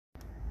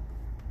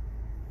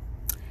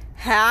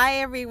Hi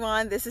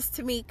everyone, this is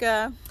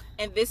Tamika.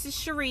 And this is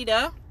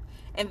Sharita.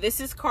 And this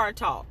is Car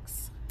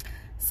Talks.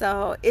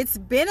 So it's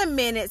been a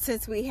minute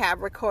since we have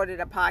recorded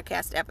a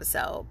podcast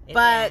episode.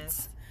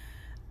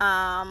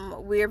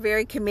 We're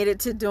very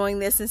committed to doing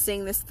this and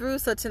seeing this through.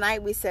 So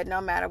tonight we said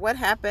no matter what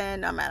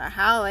happened, no matter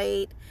how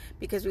late,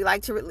 because we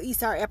like to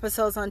release our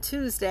episodes on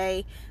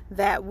Tuesday,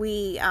 that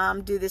we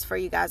do this for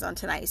you guys on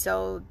tonight.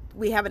 So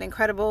we have an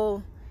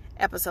incredible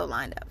episode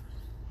lined up.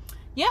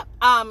 Yep.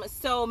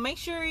 So make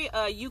sure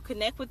you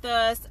connect with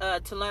us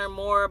to learn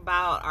more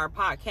about our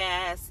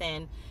podcast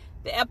and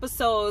the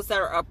episodes that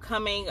are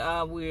upcoming.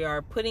 We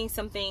are putting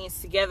some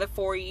things together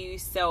for you.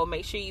 So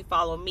make sure you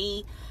follow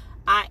me.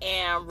 I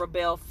am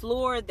Rebelle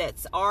Fleur.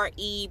 That's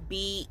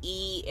REBELLE_FLEUR.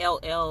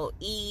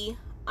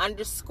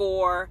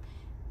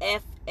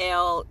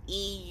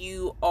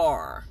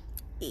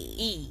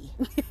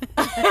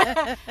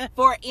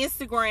 For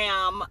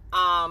Instagram.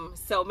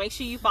 So make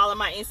sure you follow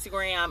my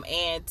Instagram,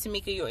 and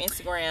Tamika, your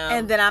Instagram.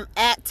 And then I'm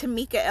at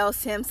Tamika L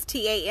Sims,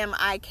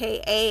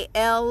 TAMIKAL.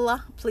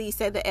 Please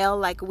say the L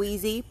like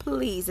Wheezy.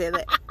 Please say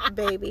that,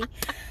 baby.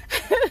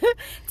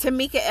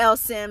 Tamika L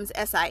Sims,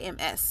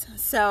 SIMS.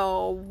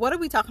 So what are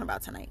we talking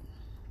about tonight?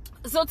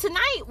 So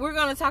tonight we're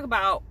going to talk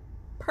about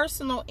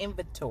personal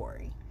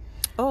inventory.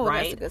 Oh,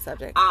 right? That's a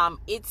good subject.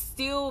 It's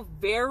still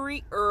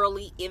very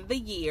early in the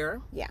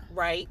year. Yeah.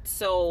 Right?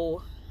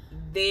 So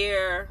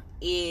there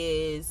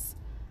is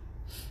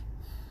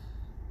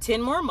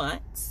 10 more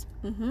months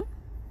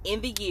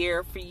in the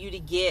year for you to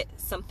get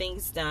some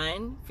things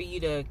done, for you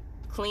to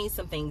clean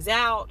some things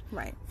out,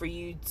 right? For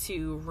you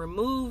to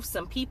remove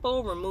some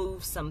people,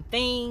 remove some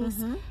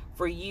things,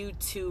 for you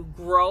to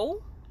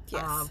grow,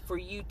 for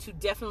you to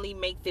definitely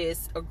make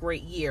this a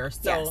great year.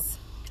 So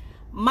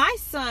my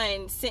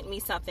son sent me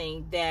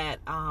something that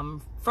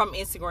from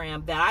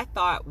Instagram that I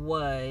thought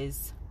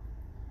was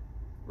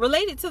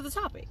related to the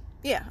topic.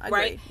 Yeah, I agree.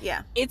 Right?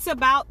 Yeah. It's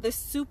about the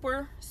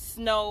super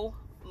snow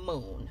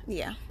moon.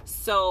 Yeah.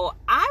 So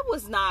I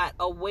was not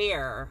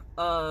aware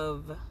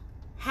of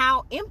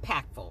how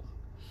impactful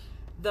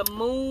the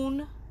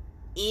moon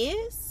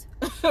is.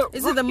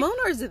 Is it the moon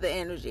or is it the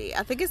energy?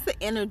 I think it's the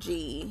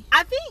energy.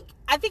 I think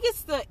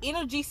it's the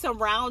energy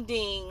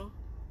surrounding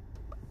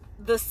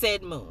the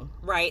said moon,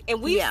 right?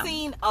 And we've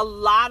seen a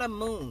lot of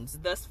moons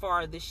thus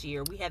far this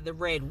year. We had the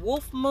red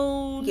wolf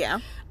moon. Yeah.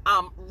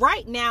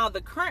 Right now,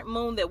 the current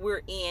moon that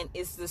we're in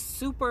is the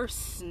super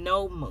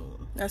snow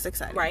moon. That's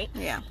exciting. Right?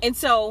 Yeah. And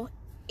so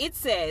it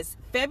says,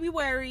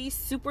 February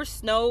super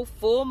snow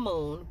full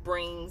moon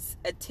brings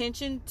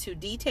attention to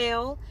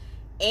detail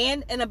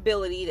and an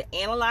ability to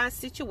analyze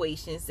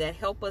situations that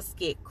help us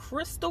get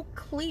crystal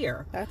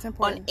clear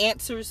on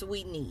answers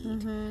we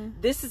need.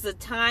 This is a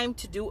time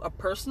to do a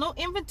personal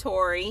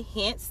inventory,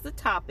 hence the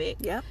topic.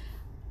 Yep.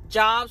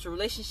 Jobs,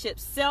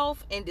 relationships,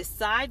 self, and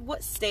decide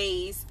what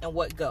stays and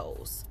what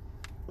goes.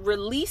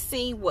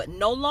 Releasing what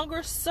no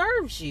longer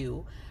serves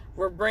you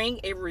will bring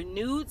a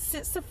renewed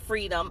sense of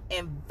freedom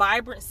and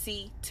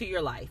vibrancy to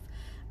your life.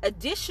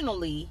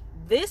 Additionally,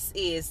 this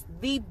is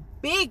the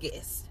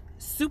biggest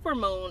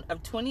supermoon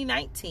of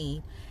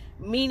 2019,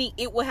 meaning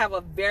it will have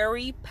a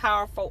very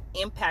powerful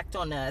impact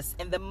on us,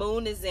 and the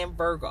moon is in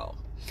Virgo.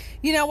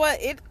 You know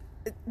what, it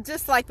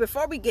just like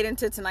before we get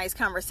into tonight's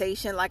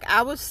conversation, like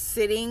I was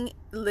sitting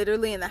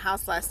literally in the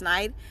house last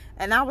night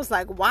and I was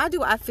like, why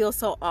do I feel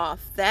so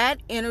off?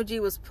 That energy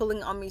was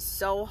pulling on me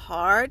so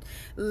hard.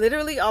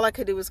 Literally all I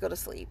could do was go to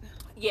sleep.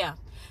 Yeah.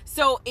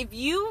 So if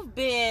you've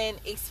been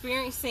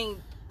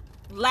experiencing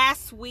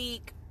last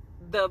week,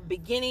 the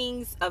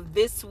beginnings of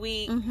this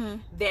week,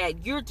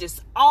 that you're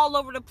just all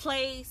over the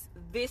place,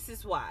 this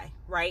is why,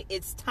 right?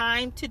 It's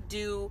time to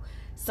do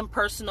some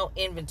personal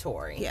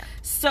inventory. Yeah.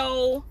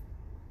 So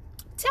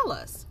tell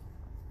us,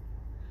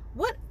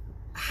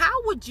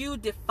 how would you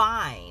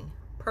define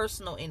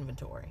personal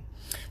inventory?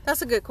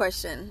 That's a good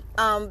question.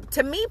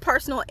 To me,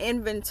 personal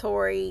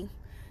inventory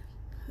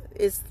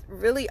is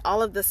really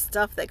all of the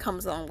stuff that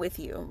comes along with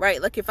you,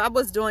 right? Like if I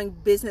was doing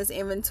business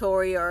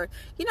inventory, or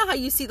you know how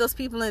you see those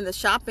people in the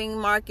shopping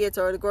markets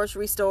or the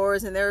grocery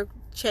stores and they're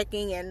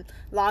checking and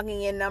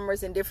logging in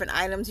numbers and different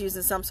items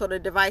using some sort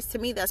of device. To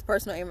me, that's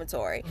personal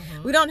inventory.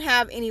 We don't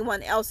have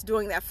anyone else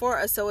doing that for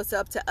us, so it's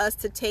up to us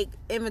to take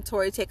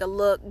inventory, take a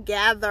look,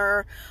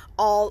 gather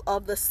all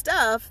of the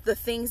stuff, the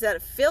things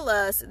that fill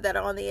us, that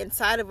are on the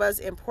inside of us,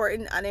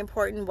 important,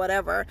 unimportant,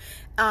 whatever,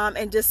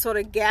 and just sort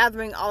of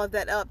gathering all of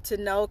that up to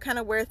know kind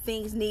of where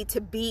things need to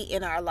be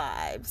in our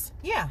lives.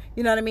 Yeah.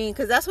 You know what I mean?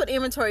 Because that's what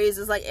inventory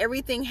is like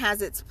everything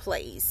has its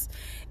place.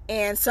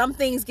 And some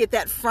things get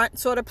that front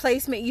sort of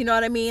placement, you know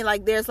what I mean?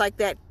 Like there's like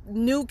that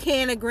new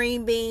can of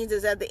green beans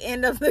is at the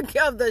end of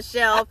the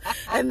shelf.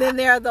 And then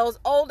there are those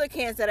older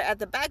cans that are at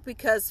the back,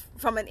 because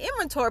from an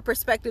inventory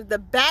perspective, the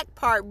back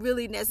part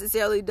really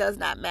necessarily does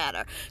not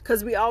matter,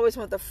 because we always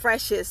want the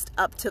freshest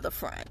up to the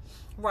front.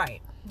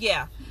 Right.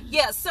 Yeah.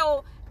 Yeah.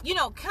 So, you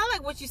know, kind of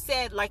like what you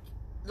said, like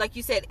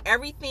you said,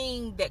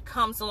 everything that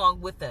comes along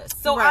with us.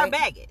 So our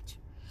baggage,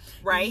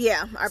 right?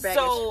 Yeah. Our baggage.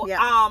 So,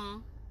 yeah.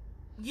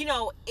 you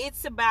know,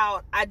 it's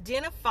about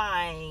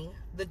identifying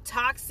the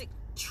toxic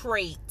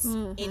traits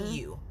in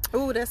you.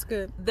 Ooh, that's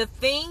good. The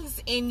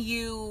things in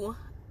you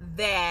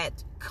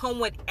that come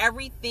with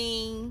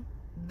everything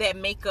that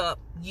make up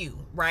you,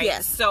 right?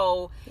 Yes.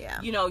 So,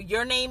 Yeah. you know,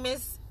 your name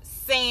is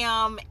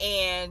Sam,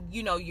 and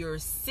you know you're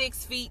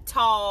 6 feet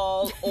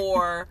tall,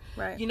 or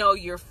Right. you know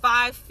you're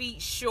 5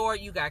 feet short.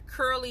 You got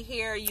curly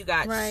hair, you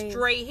got Right.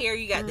 straight hair,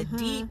 you got the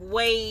deep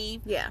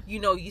wave. Yeah. You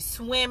know, you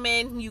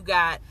swimming. You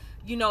got,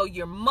 you know,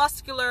 you're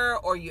muscular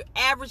or your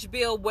average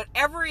build,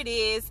 whatever it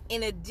is.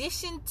 In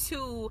addition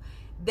to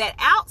that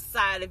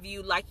outside of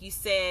you, like you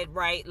said,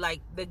 right,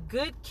 like the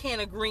good can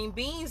of green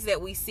beans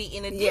that we see,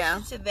 in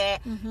addition to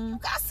that, you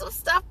got some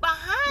stuff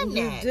behind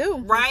that. You do.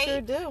 Right? You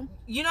sure do.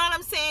 You know what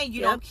I'm saying?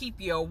 You Yep. don't keep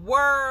your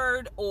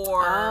word,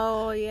 or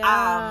Oh,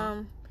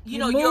 yeah. you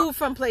know, move you're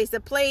from place to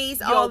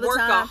place you're all a the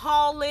time.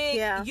 workaholic.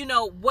 Yeah. You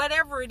know,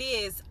 whatever it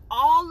is,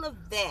 all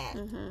of that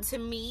to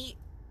me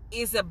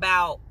is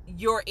about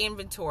your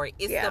inventory.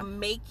 It's Yeah. the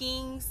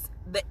makings,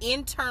 the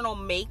internal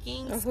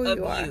makings Of who of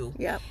you are. you.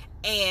 Yep.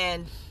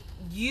 And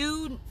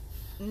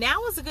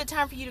now is a good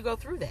time for you to go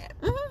through that.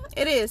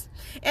 It is.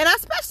 And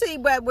especially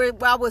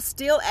while we're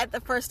still at the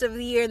first of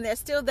the year, and there's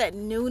still that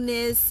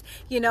newness.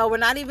 You know, we're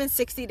not even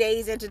 60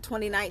 days into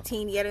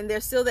 2019 yet, and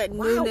there's still that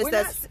newness.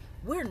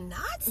 We're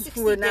not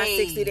 60 we're days. not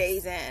 60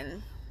 days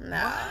in. No.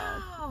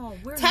 Wow,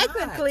 we're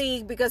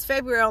Technically, because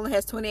February only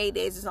has 28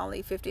 days, it's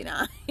only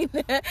 59. Wow,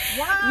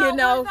 you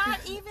know, we're not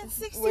even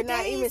 60 we're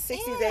not even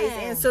 60 days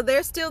in. So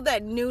there's still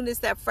that newness,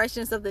 that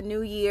freshness of the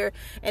new year,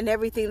 and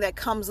everything that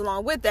comes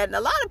along with that. And a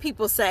lot of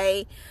people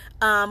say,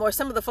 or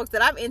some of the folks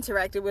that I've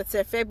interacted with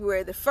said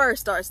February the 1st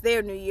starts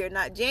their new year,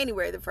 not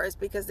January the 1st,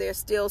 because there's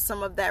still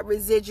some of that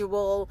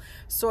residual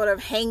sort of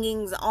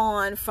hangings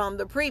on from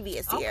the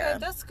previous year. Okay,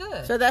 that's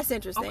good. So that's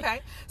interesting.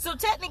 Okay. So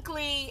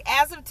technically,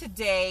 as of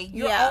today,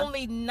 you're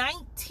only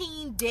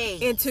 19 days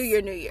Into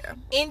your new year.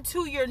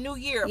 Into your new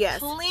year. Yes.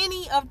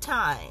 Plenty of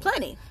time.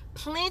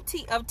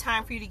 Plenty of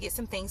time for you to get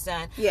some things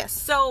done. Yes.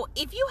 So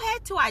if you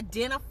had to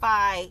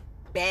identify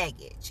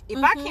baggage,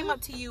 if I came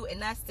up to you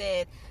and I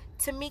said,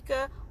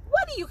 Tamika,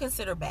 what do you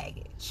consider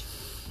baggage?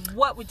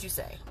 What would you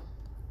say?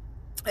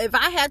 If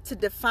I had to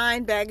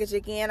define baggage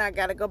again, I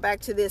got to go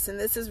back to this, and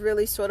this is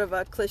really sort of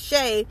a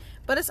cliche,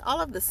 but it's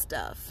all of the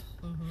stuff.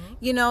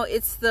 You know,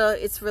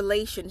 it's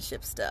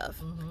relationship stuff,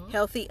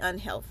 healthy,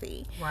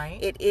 unhealthy. Right.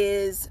 It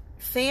is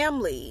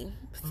family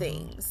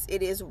things.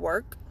 It is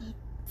work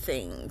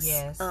things.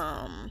 Yes.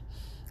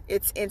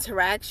 It's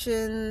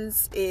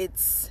interactions.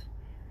 It's,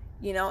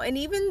 you know, and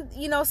even,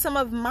 you know, some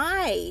of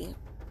my,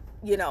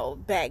 you know,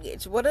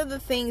 baggage. What are the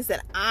things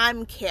that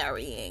I'm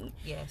carrying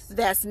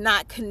that's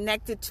not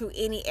connected to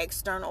any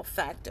external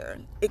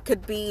factor? It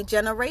could be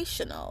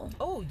generational.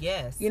 Oh,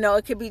 yes. You know,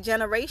 it could be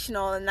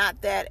generational, and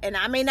not that, and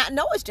I may not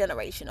know it's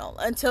generational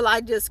until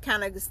I just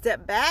kind of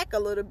step back a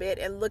little bit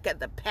and look at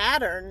the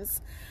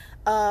patterns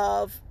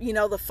of, you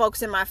know, the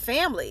folks in my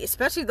family,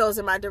 especially those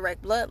in my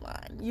direct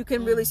bloodline. You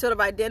can really sort of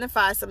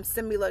identify some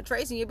similar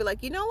traits, and you'll be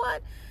like, you know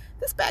what?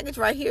 This baggage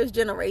right here is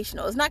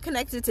generational. It's not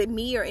connected to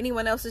me or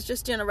anyone else. It's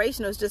just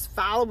generational. It's just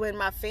following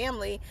my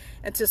family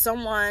until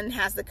someone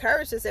has the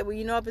courage to say, well,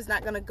 you know, if it's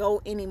not going to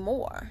go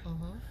anymore.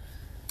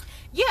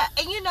 Yeah,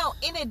 and you know,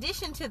 in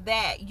addition to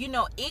that, you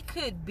know, it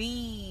could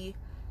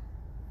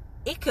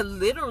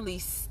literally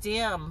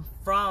stem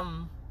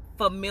from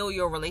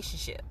familial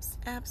relationships.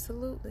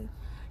 Absolutely.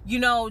 You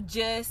know,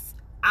 just,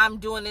 I'm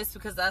doing this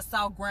because I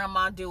saw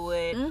grandma do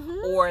it,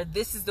 or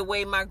this is the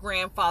way my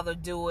grandfather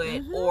do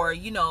it, or,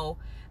 you know,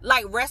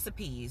 like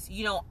recipes.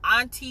 You know,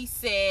 auntie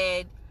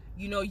said,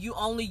 you know, you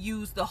only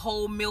use the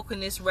whole milk in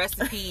this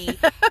recipe.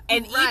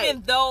 And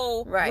even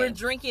though we're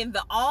drinking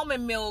the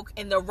almond milk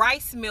and the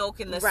rice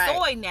milk and the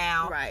soy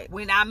now,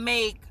 when I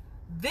make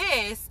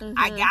this,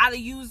 I gotta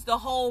use the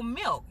whole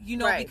milk, you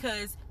know,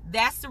 because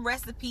that's the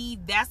recipe,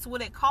 that's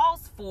what it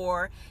calls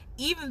for.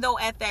 Even though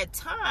at that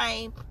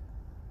time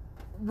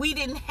we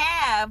didn't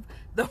have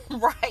the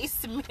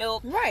rice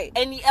milk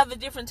and the other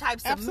different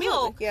types of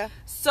milk. Yeah.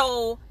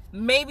 So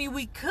maybe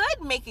we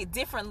could make it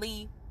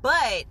differently,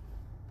 but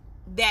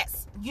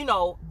that's, you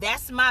know,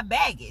 that's my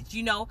baggage.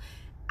 You know,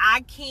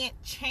 I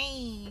can't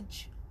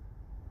change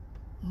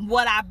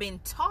what I've been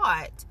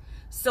taught.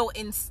 So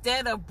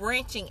instead of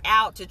branching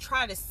out to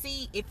try to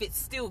see if it's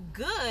still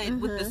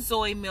good with the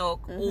soy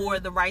milk or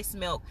the rice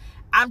milk,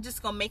 I'm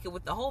just going to make it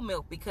with the whole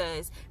milk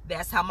because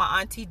that's how my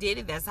auntie did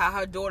it. That's how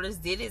her daughters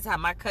did it. It's how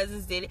my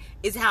cousins did it.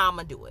 It's how I'm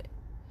going to do it.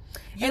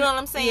 You know what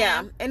I'm saying?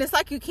 Yeah. And it's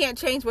like you can't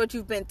change what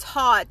you've been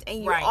taught,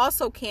 and you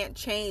also can't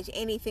change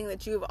anything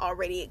that you've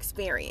already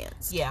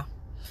experienced. Yeah.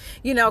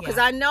 You know, because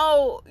I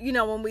know, you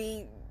know, when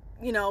we,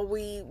 you know,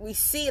 we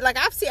see, like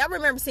I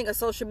remember seeing a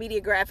social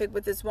media graphic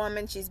with this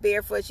woman. She's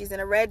barefoot, she's in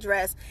a red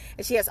dress,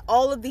 and she has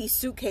all of these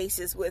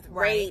suitcases with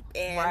rape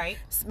and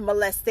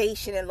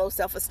molestation and low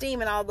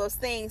self-esteem and all those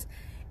things.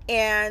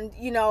 And,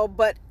 you know,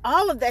 but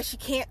all of that she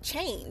can't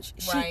change.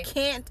 She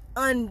can't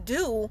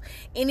undo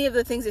any of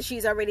the things that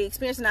she's already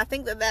experienced. And I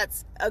think that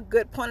that's a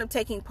good point of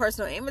taking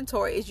personal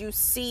inventory, is you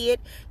see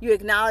it, you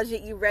acknowledge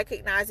it, you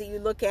recognize it, you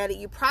look at it,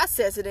 you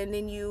process it, and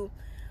then you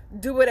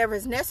do whatever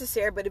is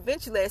necessary, but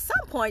eventually at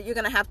some point you're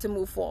going to have to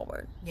move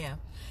forward. Yeah.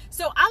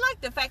 So I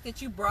like the fact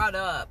that you brought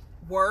up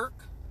work,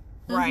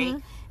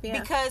 right? Yeah.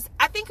 Because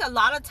I think a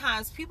lot of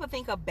times people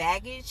think of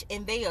baggage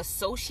and they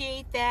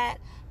associate that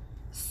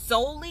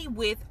solely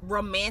with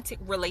romantic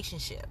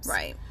relationships.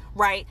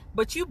 Right?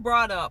 But you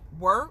brought up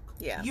work.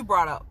 Yeah. You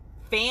brought up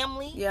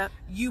family. Yeah.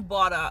 You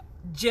brought up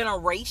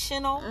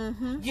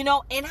generational. You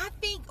know, and I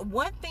think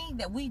one thing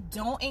that we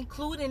don't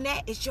include in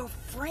that is your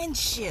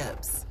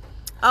friendships.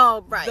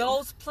 Oh, right.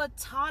 Those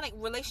platonic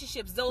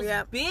relationships, those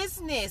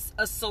business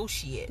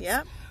associates.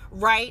 Yep.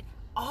 Right?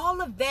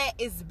 All of that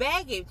is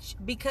baggage,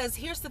 because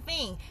here's the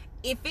thing.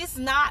 If it's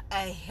not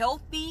a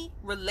healthy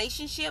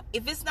relationship,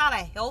 if it's not a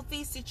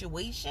healthy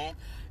situation,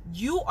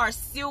 you are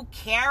still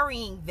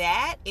carrying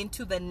that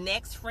into the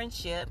next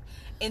friendship,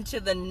 into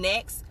the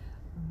next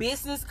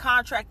business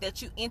contract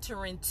that you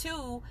enter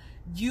into.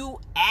 You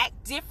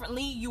act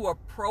differently, you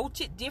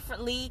approach it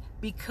differently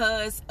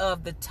because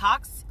of the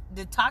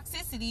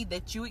toxicity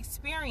that you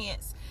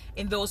experienced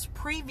in those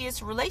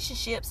previous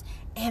relationships,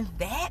 and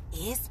that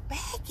is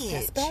baggage.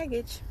 That's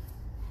baggage.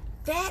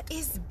 That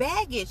is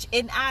baggage.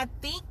 And I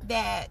think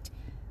that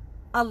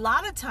a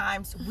lot of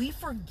times we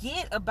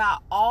forget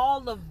about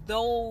all of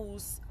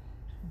those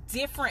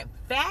different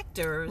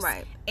factors,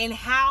 right, and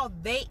how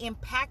they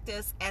impact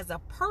us as a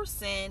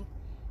person,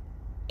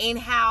 and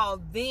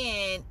how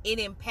then it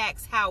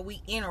impacts how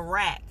we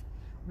interact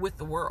with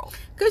the world.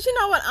 Because you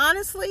know what,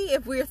 honestly,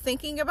 if we're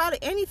thinking about it,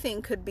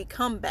 anything could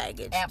become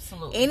baggage.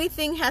 Absolutely.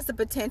 Anything has the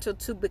potential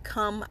to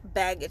become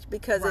baggage,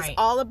 because Right. it's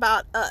all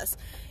about us.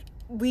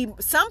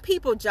 Some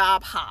people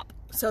job hop,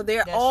 so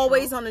they're That's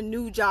always true. on a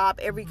new job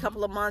every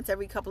couple of months,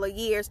 every couple of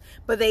years,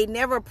 but they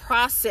never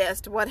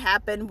processed what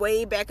happened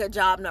way back at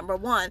job number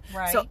one.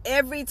 Right. So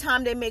every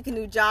time they make a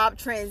new job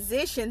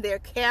transition, they're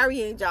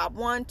carrying job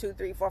 1, 2,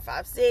 3, 4,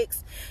 5,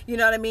 6. You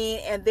know what I mean?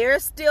 And they're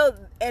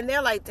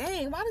like,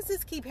 dang, why does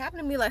this keep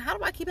happening to me? Like, how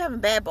do I keep having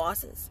bad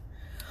bosses?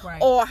 Right.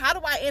 Or how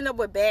do I end up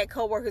with bad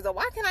coworkers? Or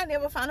why can I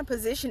never find a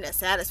position that's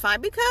satisfying?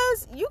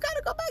 Because you got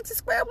to go back to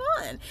square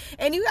one.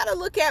 And you got to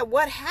look at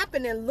what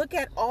happened and look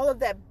at all of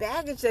that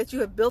baggage that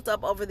you have built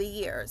up over the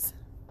years.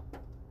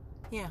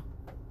 Yeah,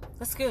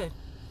 that's good.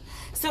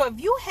 So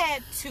if you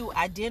had to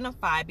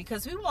identify,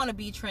 because we want to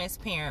be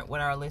transparent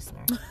with our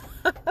listeners,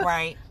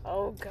 right?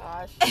 Oh,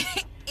 gosh.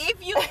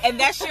 And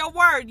that's your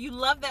word. You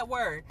love that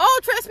word. Oh,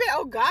 transparent.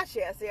 Oh, gosh,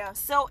 yes, yeah.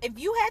 So if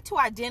you had to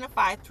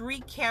identify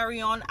 3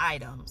 carry-on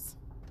items,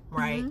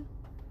 right? Mm-hmm.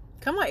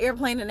 Come on,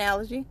 airplane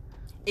analogy.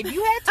 If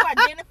you had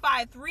to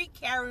identify 3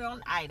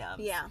 carry-on items,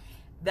 Yeah.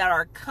 that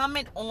are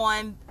coming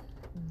on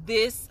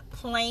this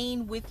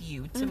plane with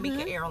you,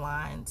 Tamika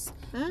Airlines,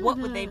 what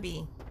would they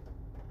be?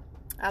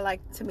 I like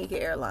Tamika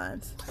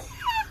Airlines.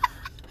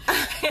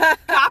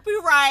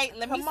 Copyright.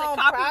 Let me Come say on,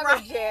 copyright.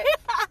 private jet.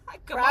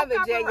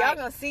 Private jet. Y'all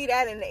gonna see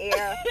that in the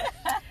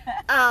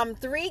air.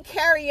 3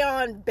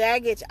 carry-on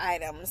baggage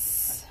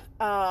items.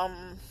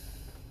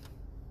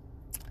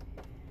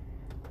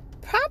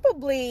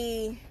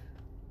 Probably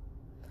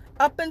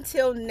up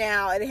until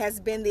now, it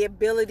has been the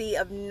ability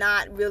of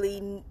not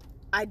really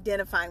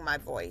identifying my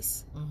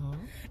voice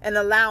and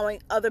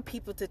allowing other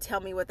people to tell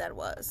me what that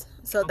was.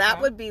 So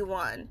that would be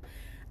one.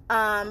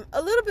 A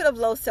little bit of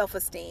low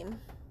self-esteem.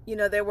 You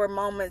know, there were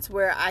moments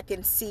where I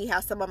can see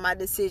how some of my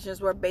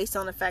decisions were based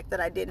on the fact that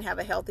I didn't have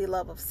a healthy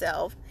love of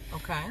self.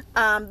 Okay.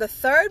 The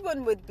third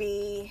one would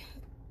be,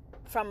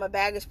 from a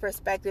baggage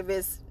perspective,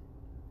 is,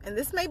 and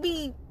this may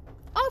be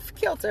off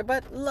kilter,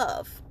 but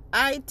love.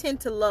 I tend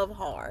to love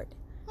hard.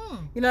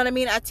 You know what I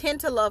mean? I tend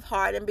to love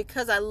hard, and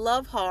because I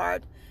love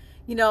hard,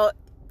 you know,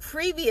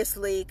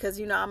 previously, because,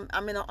 you know,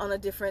 I'm on a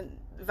different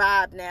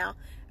vibe now,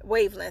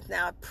 wavelength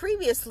now.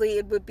 Previously,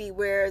 it would be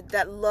where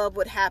that love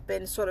would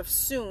happen sort of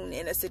soon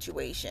in a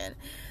situation.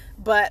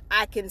 But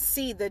I can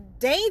see the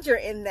danger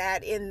in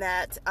that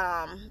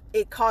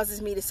it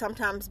causes me to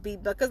sometimes be,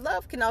 because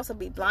love can also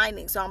be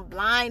blinding. So I'm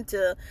blind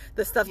to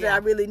the stuff that I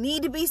really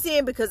need to be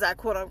seeing because I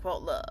quote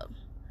unquote love.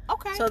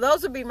 Okay. So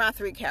those would be my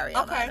 3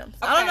 carry-on items.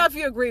 I don't know if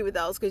you agree with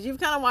those, because you've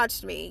kind of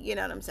watched me. You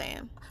know what I'm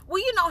saying? Well,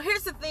 you know,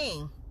 here's the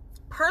thing.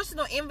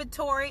 Personal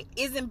inventory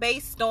isn't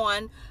based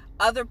on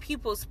other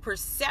people's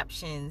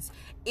perceptions.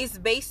 It's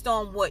based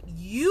on what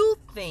you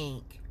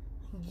think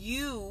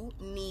you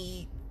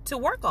need to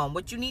work on,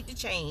 what you need to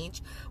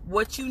change,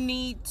 what you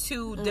need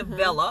to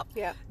develop.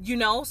 Yeah. You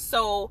know,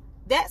 so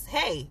that's,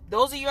 hey,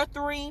 those are your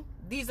 3.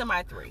 These are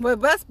my 3. But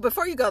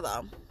before you go,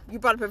 though, you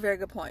brought up a very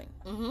good point.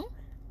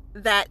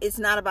 That it's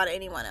not about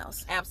anyone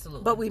else.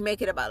 Absolutely. But we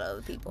make it about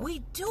other people. We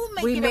do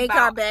make we it make about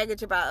our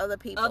baggage about other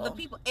people. other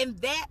people. And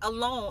that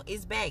alone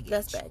is baggage.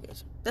 That's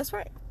baggage. That's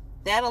right.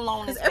 That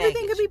alone is Because baggage.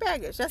 everything could be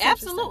baggage. That's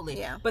Absolutely.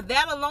 Yeah. But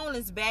that alone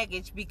is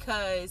baggage,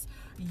 because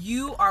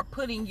you are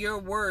putting your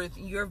worth,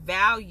 your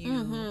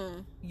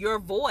value, your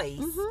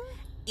voice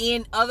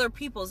in other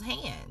people's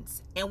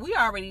hands. And we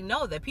already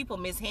know that people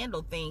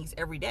mishandle things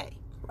every day.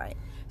 Right.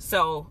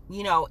 So,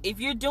 you know, if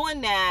you're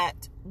doing that,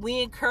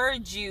 we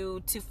encourage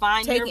you to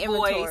find Take your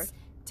inventory. voice,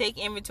 take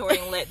inventory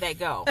and let that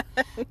go.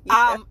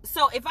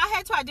 So if I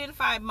had to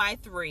identify my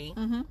 3,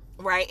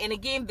 right, and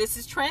again, this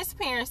is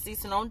transparency,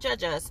 so don't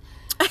judge us.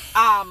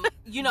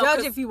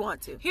 Judge if you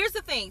want to. Here's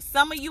the thing: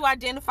 some of you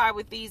identify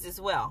with these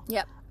as well.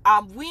 Yep.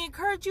 We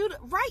encourage you to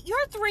write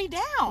your 3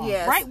 down.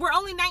 Yes. Right? We're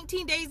only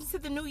 19 days into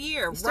the new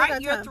year.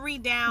 Write your 3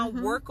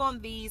 down. Work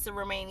on these the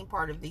remaining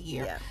part of the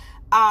year. Yeah.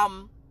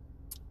 I'm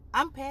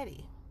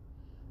petty.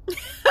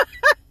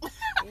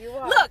 You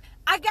are. Look,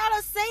 I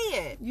gotta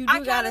say it. You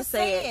do gotta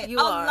say it. You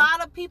are. A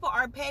lot of people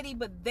are petty,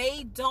 but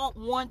they don't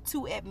want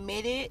to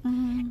admit it.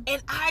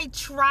 And I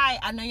try.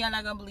 I know y'all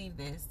not gonna believe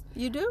this.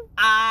 You do?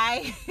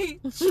 I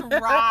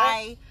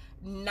try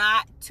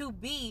not to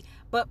be,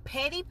 but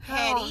petty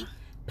comes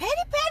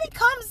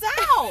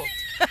out.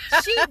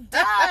 She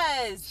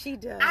does. She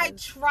does. I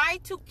try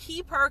to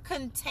keep her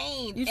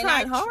contained. You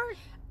tried hard?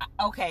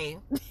 Okay.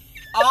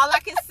 All I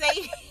can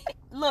say,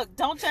 look,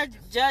 don't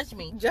judge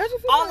me. Judge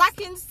if you All want. I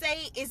can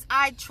say is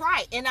I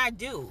try, and I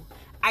do.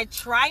 I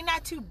try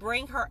not to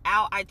bring her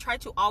out. I try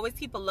to always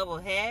keep a level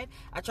head.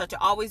 I try to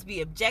always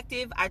be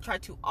objective. I try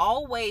to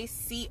always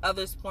see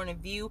others' point of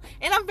view.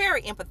 And I'm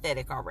very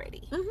empathetic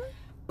already.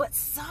 But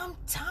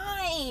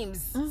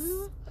sometimes...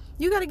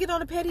 You got to get on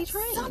a petty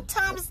train.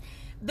 Sometimes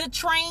the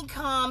train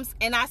comes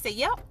and I say,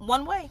 yep,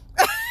 one way.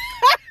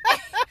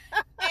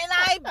 And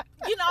I,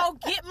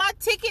 get my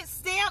ticket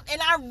stamped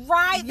and I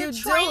ride the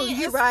train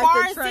as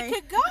far as it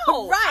could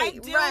go. Right, I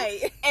do.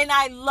 right. And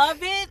I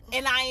love it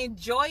and I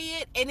enjoy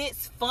it and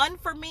it's fun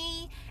for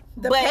me.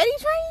 The petty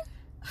train?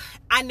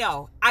 I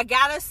know. I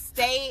got to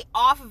stay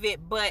off of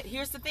it. But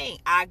here's the thing.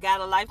 I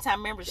got a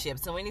lifetime membership.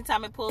 So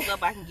anytime it pulls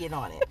up, I can get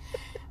on it.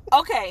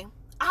 Okay.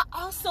 I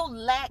also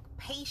lack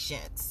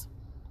patience.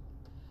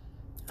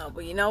 Oh,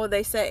 but you know what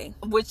they say,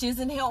 which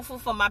isn't helpful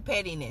for my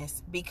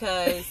pettiness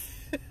because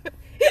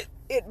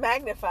it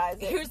magnifies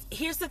it.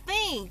 Here's the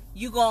thing: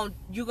 you're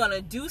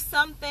gonna do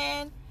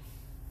something.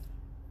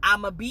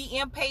 I'm gonna be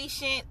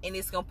impatient, and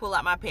it's gonna pull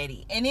out my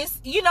petty, and it's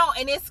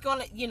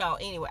gonna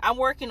anyway. I'm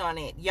working on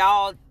it,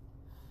 y'all.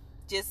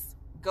 Just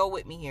go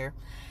with me here.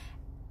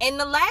 And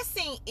the last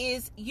thing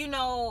is,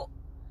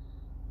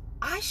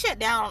 I shut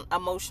down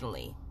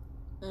emotionally.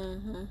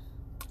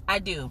 I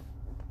do.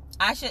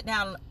 I shut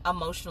down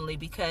emotionally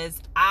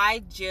because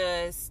I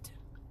just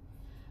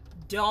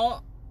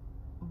don't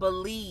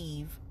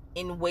believe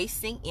in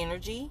wasting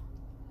energy.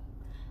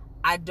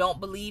 I don't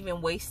believe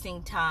in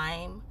wasting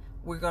time.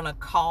 We're going to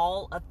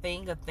call a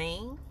thing a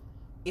thing.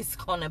 It's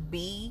going to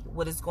be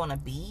what it's going to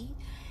be.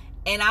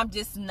 And I'm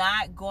just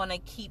not going to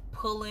keep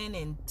pulling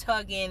and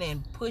tugging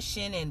and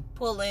pushing and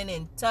pulling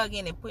and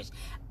tugging and push.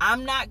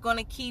 I'm not going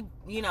to keep,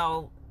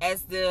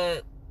 as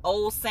the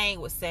old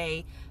saying would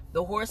say,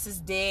 the horse is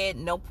dead,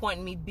 no point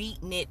in me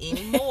beating it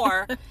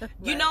anymore.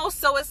 Right.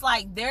 So it's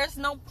like there's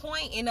no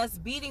point in us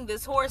beating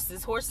this horse.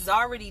 This horse is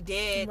already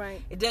dead.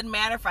 Right. It doesn't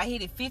matter if I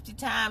hit it 50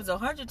 times or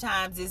 100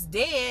 times, it's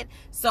dead.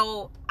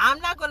 So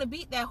I'm not going to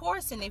beat that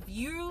horse. And if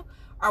you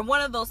are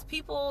one of those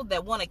people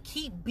that want to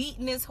keep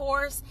beating this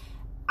horse,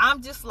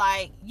 I'm just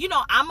like,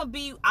 I'm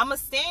going to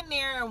stand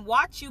there and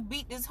watch you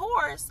beat this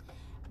horse.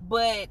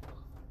 But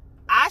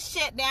I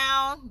shut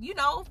down,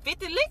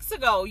 50 licks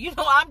ago.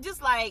 I'm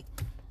just like,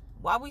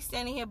 why are we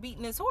standing here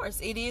beating this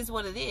horse? It is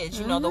what it is.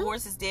 The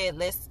horse is dead.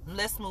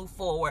 Let's move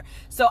forward.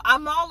 So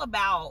I'm all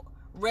about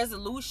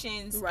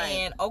resolutions. Right.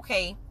 And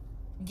okay,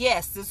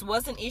 yes, this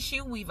was an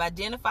issue. We've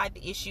identified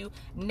the issue.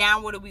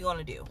 Now what are we going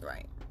to do?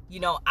 Right.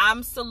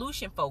 I'm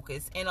solution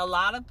focused, and a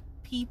lot of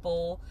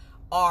people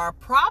are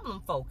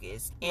problem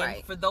focused.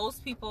 And for those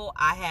people,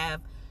 I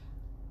have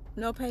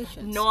no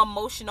patience, no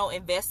emotional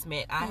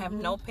investment. I have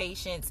no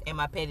patience, and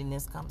my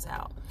pettiness comes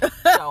out.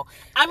 So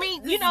I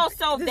mean,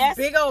 so that's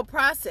big old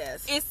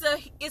process.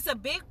 It's a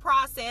big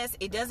process.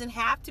 It doesn't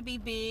have to be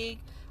big,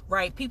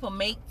 right? People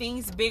make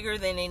things bigger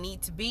than they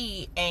need to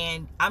be,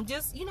 and I'm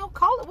just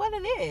call it what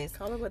it is.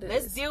 Call it what it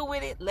is. Let's deal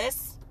with it.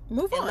 Let's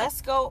move on. And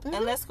let's go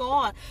and let's go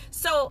on.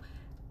 So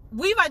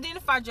we've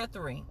identified your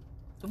 3.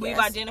 We've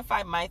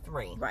identified my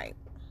 3. Right.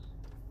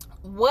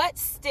 What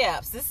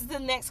steps, this is the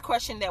next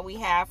question that we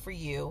have for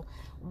you.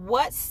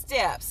 What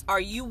steps are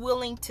you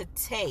willing to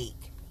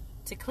take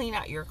to clean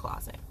out your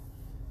closet?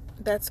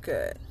 That's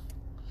good.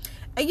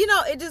 And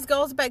it just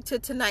goes back to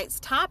tonight's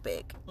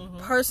topic,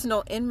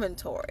 personal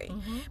inventory.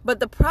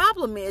 But the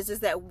problem is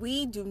that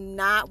we do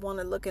not want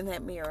to look in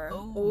that mirror.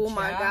 Oh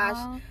my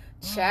gosh.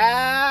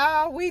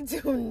 Child, we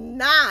do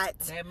not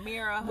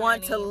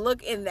want to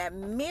look in that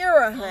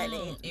mirror,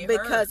 honey,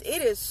 because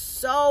it is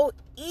so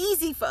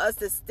easy for us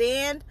to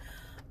stand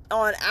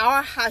on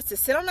our house, to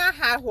sit on our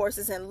high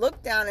horses and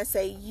look down and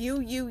say,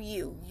 you're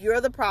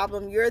the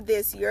problem, you're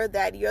this, you're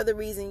that, you're the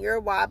reason, you're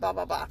why, blah,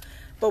 blah, blah.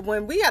 But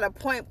when we got to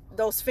point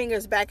those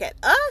fingers back at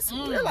us,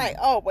 we're like,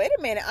 oh, wait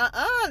a minute.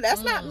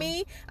 That's not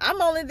me. I'm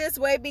only this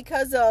way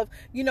because of,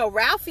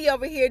 Ralphie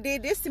over here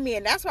did this to me,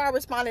 and that's why I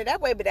responded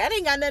that way. But that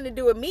ain't got nothing to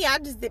do with me. I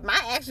just did, my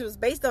action was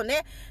based on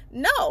that.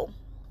 No.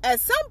 At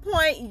some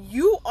point,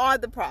 you are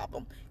the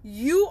problem.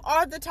 You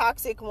are the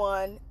toxic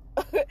one.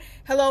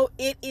 Hello,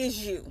 it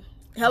is you.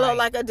 Hello, Right.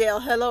 like Adele.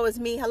 Hello, it's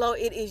me. Hello,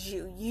 it is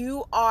you.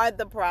 You are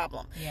the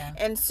problem. Yeah.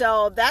 And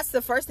so that's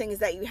the first thing, is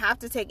that you have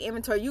to take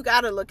inventory. You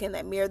got to look in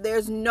that mirror.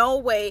 There's no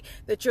way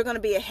that you're going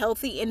to be a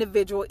healthy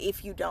individual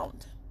if you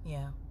don't.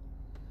 Yeah.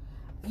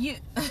 You,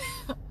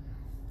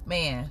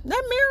 man.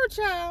 That mirror,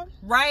 child.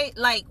 Right?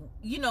 Like,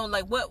 you know,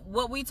 like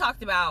what we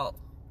talked about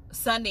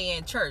Sunday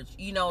in church,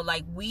 you know,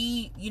 like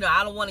we, you know,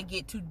 I don't want to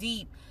get too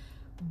deep,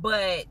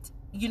 but,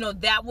 you know,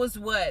 that was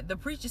what the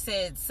preacher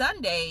said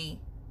Sunday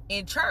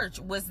in church,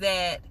 was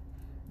that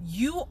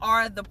you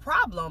are the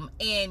problem,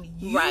 and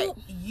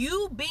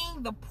you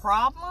being the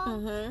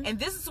problem, and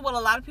this is what a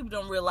lot of people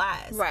don't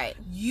realize. Right.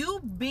 You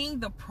being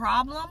the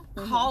problem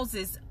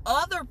causes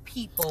other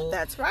people,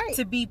 That's right,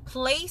 to be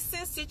placed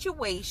in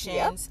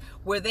situations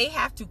where they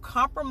have to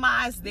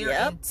compromise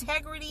their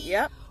integrity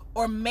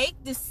or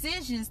make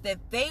decisions that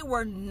they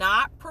were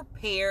not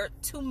prepared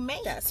to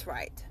make. That's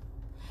right.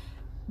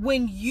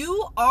 When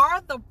you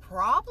are the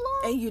problem,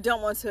 And you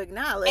don't want to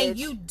acknowledge.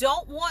 you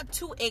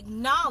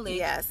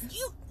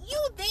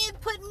then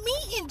put me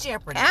in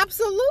jeopardy.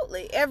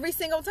 Absolutely. Every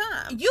single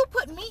time. You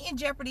put me in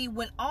jeopardy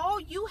when all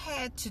you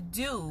had to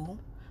do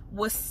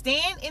was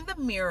stand in the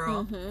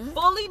mirror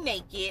fully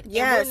naked.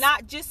 Yes. And we're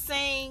not just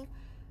saying,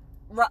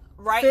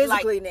 right,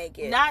 Physically like,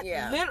 naked. not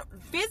Yeah.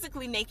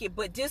 physically naked,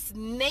 but just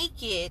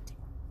naked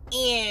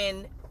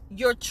in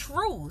your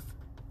truth.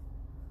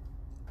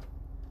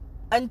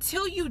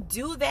 Until you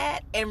do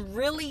that and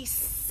really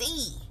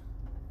see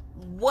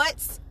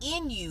what's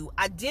in you,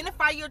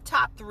 identify your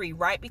top 3,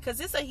 right? Because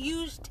it's a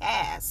huge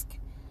task,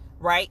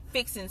 right?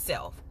 Fixing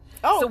self.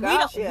 Oh, so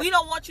gosh, we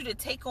don't want you to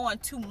take on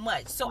too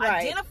much. So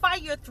Right. identify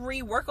your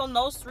 3, work on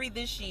those 3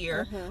 this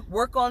year,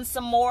 work on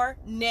some more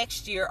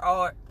next year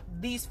or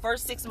these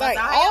first 6 months.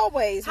 Like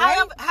always,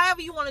 right?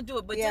 However you want to do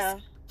it, but Yeah.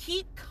 just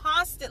keep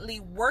constantly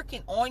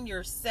working on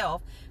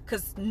yourself,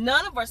 because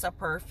none of us are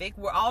perfect.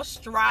 We're all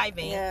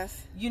striving,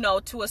 Yes. you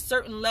know, to a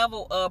certain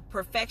level of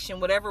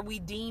perfection, whatever we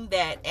deem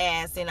that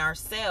as in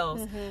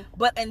ourselves.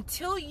 But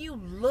until you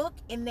look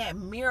in that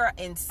mirror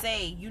and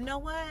say, you know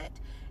what?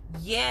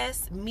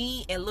 Yes,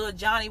 me and Lil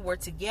Johnny were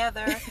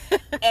together.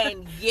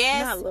 And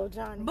yes, Not Lil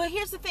Johnny. but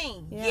here's the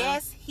thing. Yeah.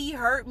 Yes, he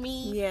hurt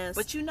me. Yes.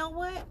 But you know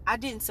what? I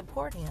didn't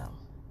support him.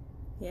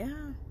 Yeah.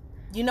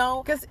 You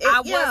know, 'Cause I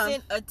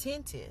wasn't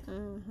attentive.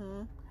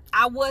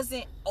 I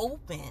wasn't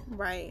open.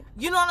 Right.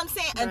 You know what I'm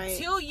saying? Right.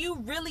 Until you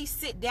really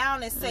sit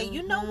down and say,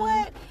 you know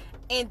what?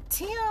 And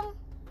Tim,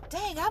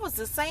 dang, I was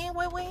the same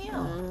way with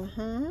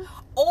him.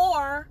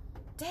 Or,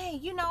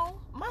 dang, you know,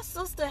 my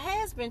sister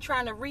has been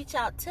trying to reach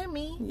out to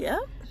me. Yep.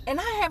 And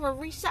I haven't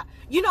reached out.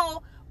 You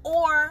know,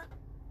 or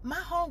my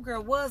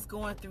homegirl was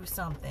going through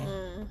something.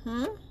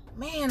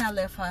 Man, I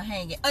left her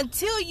hanging.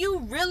 Until you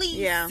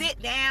really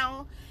sit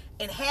down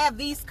and have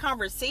these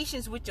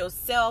conversations with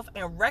yourself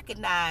and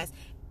recognize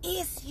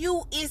it's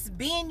you, it's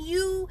been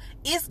you,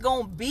 it's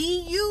gonna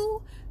be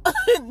you.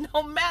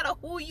 No matter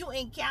who you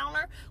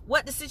encounter,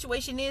 what the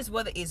situation is,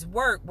 whether it's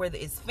work, whether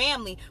it's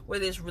family,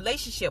 whether it's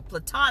relationship,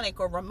 platonic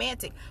or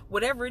romantic,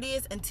 whatever it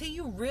is, until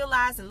you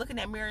realize and look in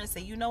that mirror and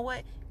say, you know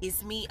what,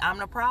 it's me, I'm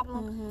the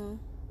problem,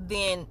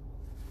 then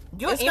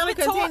your It's gonna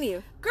inventory,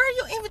 continue. girl,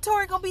 your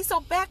inventory gonna be so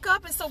back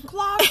up and so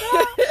clogged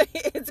up.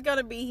 It's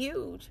gonna be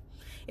huge.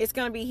 It's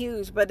going to be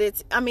huge. But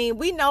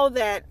we know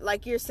that,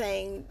 like you're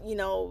saying, you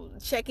know,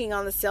 checking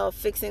on the self,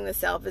 fixing the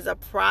self is a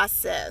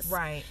process.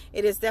 Right.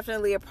 It is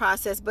definitely a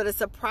process, but it's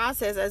a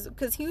process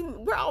because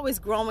we're always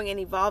growing and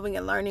evolving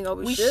and learning, or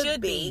we should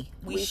be.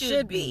 We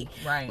should be.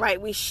 Right.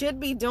 Right. We should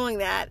be doing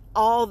that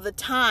all the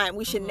time.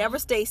 We should never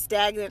stay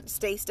stagnant,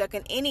 stay stuck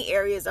in any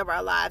areas of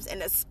our lives,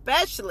 and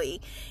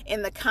especially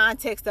in the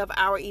context of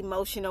our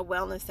emotional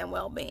wellness and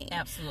well-being.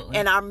 Absolutely.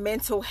 And our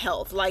mental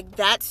health. Like,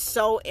 that's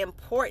so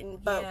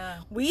important. But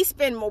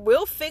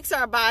we'll fix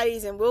our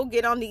bodies and we'll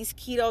get on these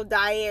keto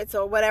diets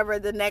or whatever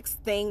the next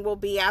thing will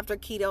be after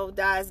keto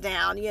dies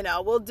down. You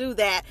know, we'll do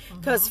that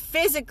because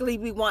physically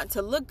we want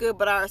to look good,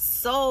 but our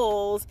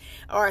souls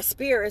or our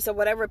spirits or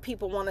whatever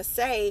people want to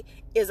say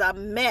is a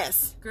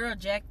mess. Girl,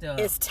 jacked up.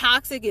 It's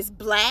toxic. It's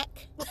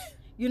black.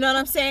 You know what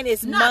I'm saying?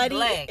 It's not muddy.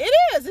 Black. It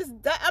is. It's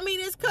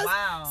because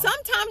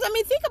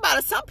sometimes, think about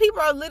it. Some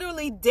people are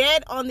literally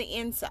dead on the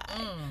inside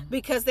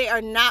because they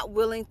are not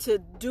willing to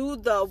do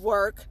the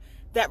work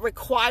that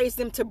requires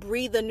them to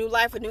breathe a new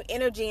life, a new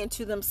energy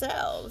into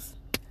themselves.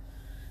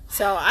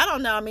 So, I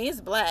don't know.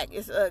 it's black.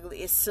 It's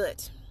ugly. It's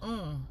soot.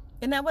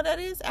 Isn't that what that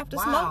is? After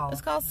smoke?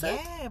 It's called soot?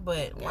 Yeah,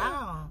 but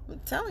wow.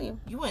 I'm telling you.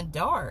 You went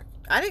dark.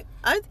 Because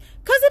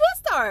it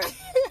is dark. Did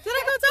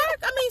I go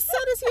dark?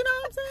 Soot is, you know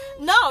what I'm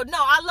saying?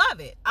 No,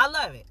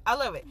 I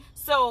love it.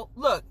 So,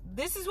 look,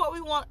 this is what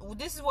we want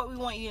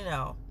you to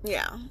know.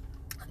 Yeah.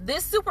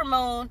 This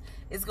supermoon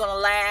is going to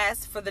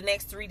last for the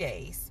next 3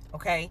 days,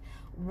 okay?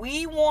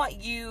 We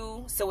want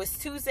you, so it's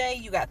Tuesday,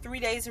 you got 3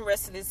 days the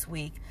rest of this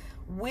week.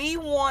 We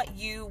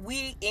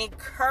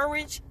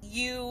encourage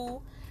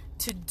you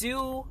to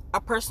do a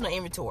personal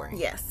inventory.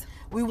 Yes.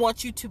 We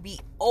want you to be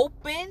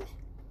open.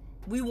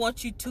 We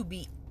want you to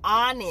be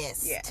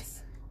honest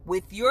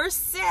with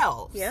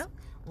yourself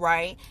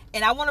right?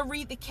 And I want to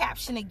read the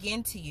caption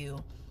again to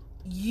you.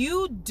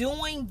 You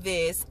doing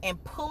this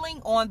and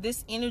pulling on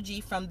this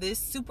energy from this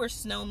super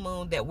snow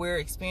moon that we're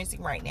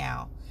experiencing right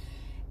now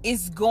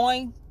is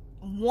going,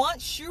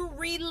 once you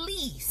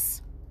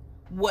release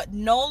what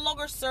no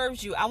longer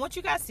serves you, I want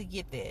you guys to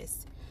get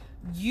this.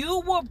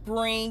 You will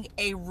bring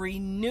a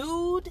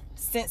renewed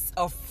sense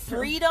of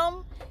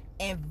freedom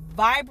and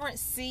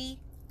vibrancy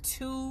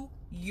to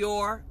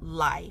your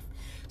life.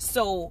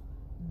 So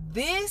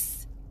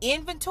this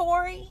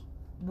inventory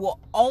will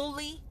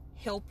only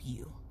help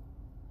you,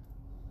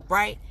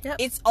 right? Yep.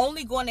 It's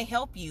only going to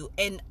help you.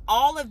 And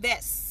all of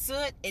that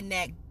soot and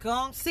that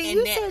gunk. See, and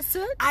you that, said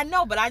soot. I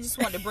know, but I just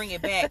wanted to bring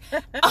it back.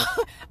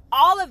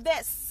 All of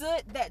that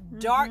soot, that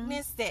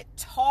darkness, that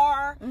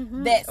tar,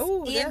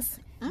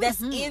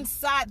 that's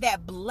inside,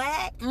 that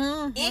black,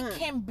 it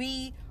can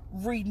be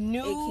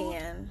renewed. It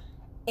can.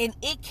 And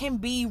it can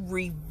be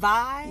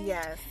revived.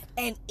 Yes.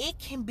 And it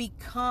can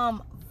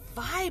become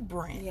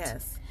vibrant.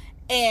 Yes.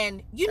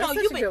 And That's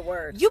such a good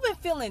word. You've been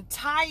feeling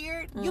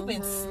tired, you've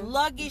been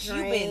sluggish,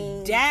 Drained. you've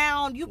been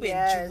down, you've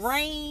been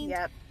drained.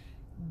 Yep.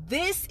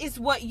 This is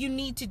what you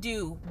need to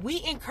do.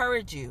 We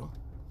encourage you.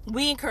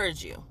 We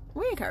encourage you.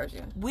 We encourage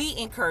you. We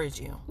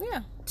encourage you.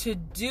 Yeah. To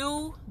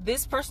do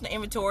this personal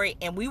inventory,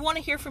 and we want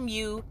to hear from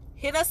you.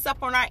 Hit us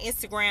up on our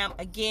Instagram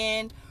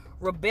again,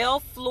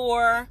 Rebel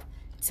Floor,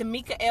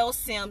 Tamika L.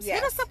 Sims. Yes.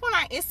 Hit us up on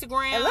our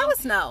Instagram And let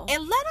us know.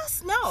 And let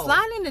us know.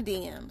 Slide in the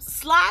DMs.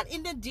 Slide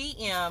in the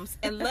DMs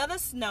and let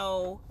us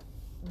know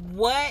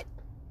what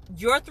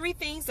your 3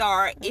 things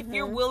are, if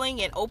you're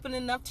willing and open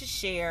enough to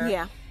share.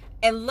 Yeah.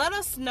 And let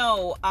us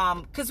know,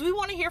 because we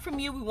want to hear from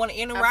you. We want to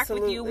interact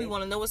with you. Absolutely. We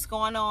want to know what's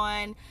going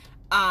on.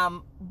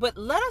 But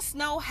let us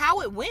know how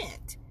it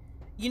went.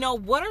 You know,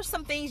 what are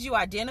some things you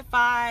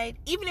identified?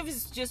 Even if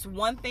it's just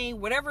one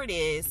thing, whatever it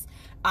is.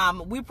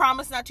 We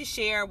promise not to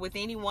share with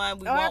anyone.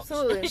 We won't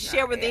absolutely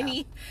share not, with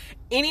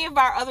any of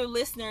our other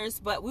listeners,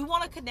 but we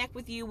want to connect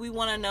with you. We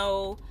want to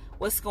know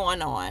what's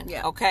going on.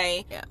 Yeah.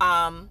 Okay.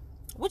 Yeah.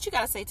 What you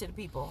got to say to the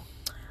people?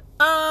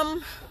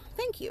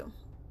 Thank you.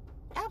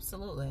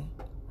 Absolutely.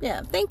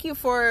 Yeah, thank you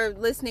for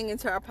listening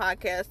into our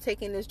podcast,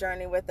 taking this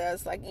journey with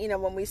us. Like, you know,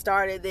 when we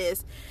started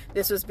this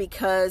was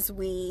because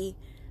we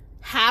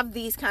have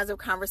these kinds of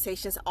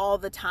conversations all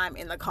the time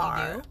in the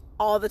car. We do.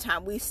 All the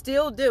time. We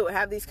still do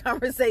have these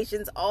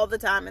conversations all the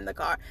time in the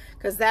car,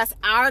 because that's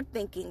our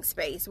thinking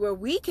space where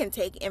we can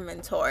take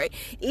inventory,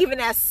 even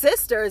as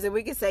sisters, and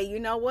we can say, you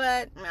know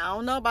what, I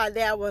don't know about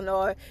that one,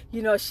 or,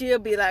 you know, she'll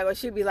be like, well,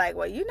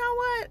 you know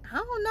what, I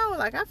don't know,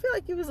 like, I feel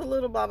like you was a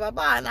little blah, blah,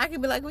 blah, and I can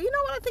be like, well, you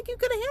know what, I think you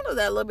could have handled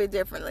that a little bit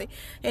differently,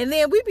 and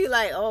then we'd be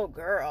like, oh,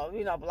 girl,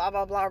 you know, blah,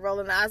 blah, blah,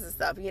 rolling eyes and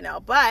stuff, you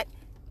know, but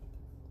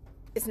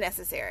it's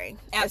necessary.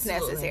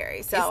 Absolutely. It's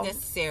necessary. So, it's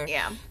necessary.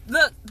 Yeah.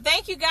 Look,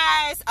 thank you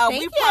guys.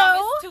 We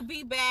promise to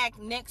be back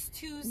next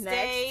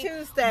Tuesday.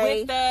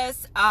 With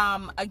us.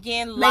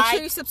 Again, make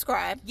sure you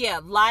subscribe. Yeah,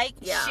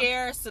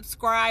 share,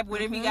 subscribe,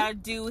 whatever you gotta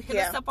do. Hit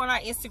us up on our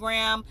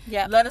Instagram.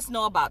 Yeah. Let us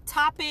know about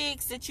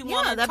topics that you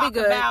want to talk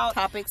about.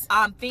 Topics.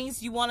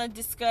 Things you want to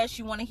discuss,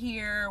 you want to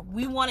hear.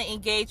 We want to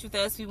engage with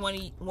us. We want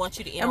you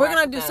to interact. And we're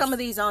gonna do with some us. of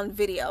these on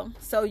video,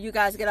 so you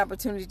guys get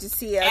opportunity to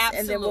see us. Absolutely.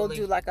 And then we'll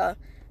do like a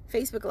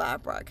Facebook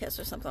Live broadcast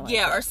or something like that.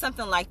 Yeah, or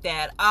something like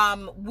that.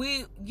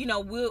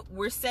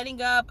 We're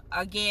setting up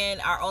again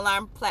our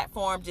online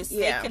platform. Just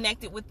stay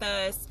connected with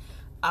us.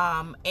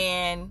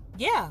 And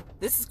yeah,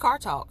 this is Car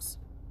Talks.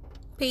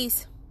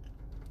 Peace.